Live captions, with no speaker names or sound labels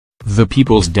The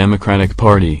People's Democratic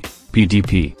Party,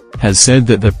 PDP, has said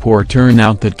that the poor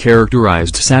turnout that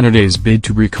characterized Saturday's bid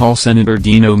to recall Senator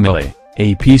Melaye,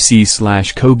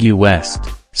 APC/Kogi West,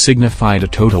 signified a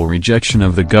total rejection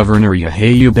of the Governor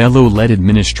Yahaya Bello-led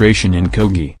administration in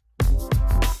Kogi.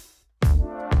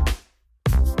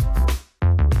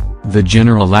 The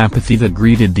general apathy that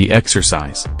greeted the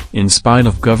exercise, in spite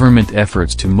of government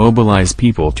efforts to mobilize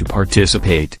people to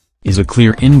participate, is a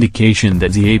clear indication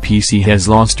that the APC has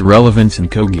lost relevance in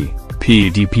Kogi,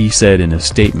 PDP said in a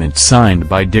statement signed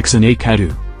by Dixon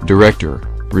Akadu, Director,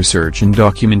 Research and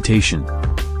Documentation.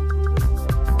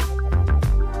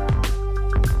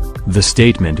 The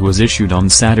statement was issued on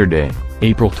Saturday,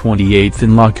 April 28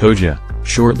 in Lokoja,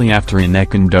 shortly after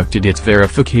INEC conducted its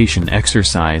verification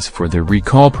exercise for the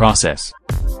recall process.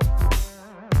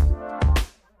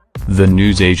 The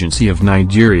news agency of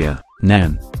Nigeria,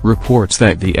 NAN, reports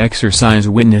that the exercise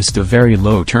witnessed a very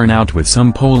low turnout with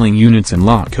some polling units in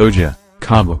Lokoja,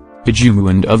 Kabo,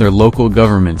 Ijumu and other local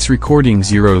governments recording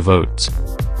 0 votes.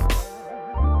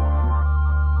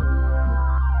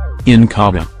 In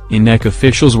Kabo, INEC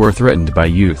officials were threatened by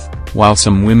youth, while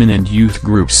some women and youth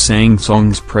groups sang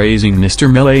songs praising Mr.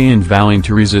 Melaye and vowing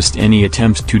to resist any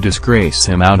attempt to disgrace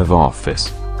him out of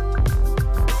office.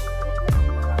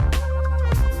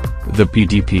 The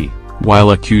PDP,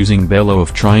 while accusing Bello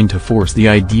of trying to force the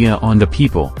idea on the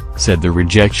people, said the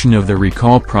rejection of the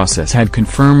recall process had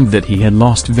confirmed that he had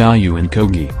lost value in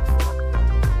Kogi.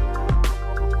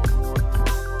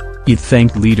 It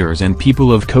thanked leaders and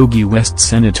people of Kogi West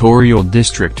Senatorial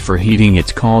District for heeding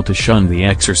its call to shun the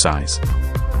exercise.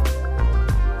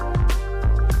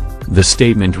 The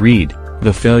statement read,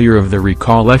 "The failure of the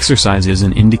recall exercise is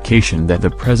an indication that the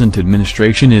present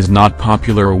administration is not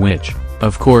popular, which,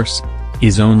 of course,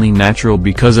 is only natural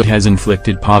because it has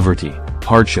inflicted poverty,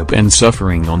 hardship and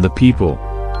suffering on the people."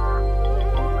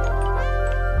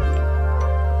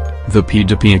 The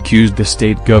PDP accused the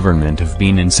state government of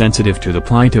being insensitive to the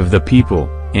plight of the people,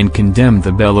 and condemned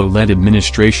the Bello-led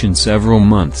administration several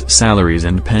months' salaries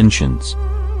and pensions.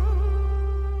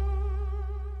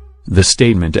 The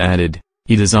statement added,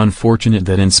 "It is unfortunate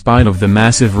that in spite of the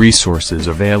massive resources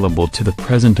available to the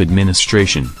present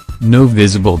administration, no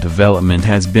visible development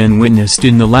has been witnessed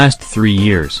in the last 3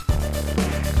 years.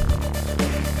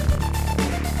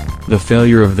 The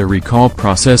failure of the recall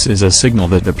process is a signal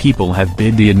that the people have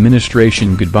bid the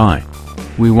administration goodbye.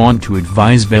 We want to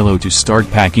advise Bello to start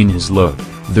packing his load.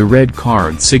 The red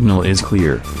card signal is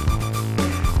clear.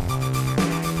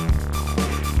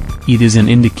 It is an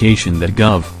indication that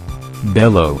Gov.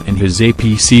 Bello and his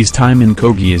APC's time in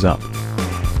Kogi is up."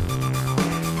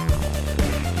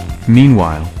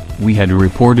 Meanwhile, we had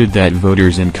reported that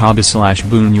voters in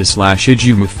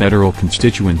Kaba/Bunya/Ijumu federal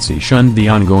constituency shunned the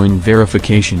ongoing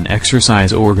verification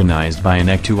exercise organized by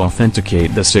INEC to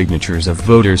authenticate the signatures of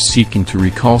voters seeking to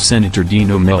recall Senator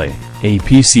Melaye,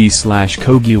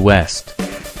 APC/Kogi West.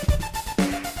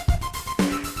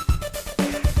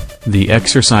 The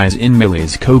exercise in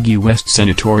Melaye's Kogi West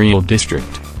Senatorial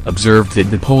District observed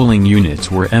that the polling units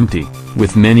were empty,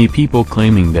 with many people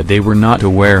claiming that they were not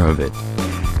aware of it.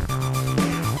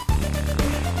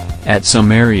 At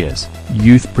some areas,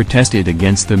 youth protested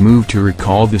against the move to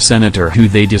recall the senator who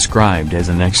they described as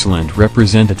an excellent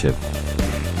representative.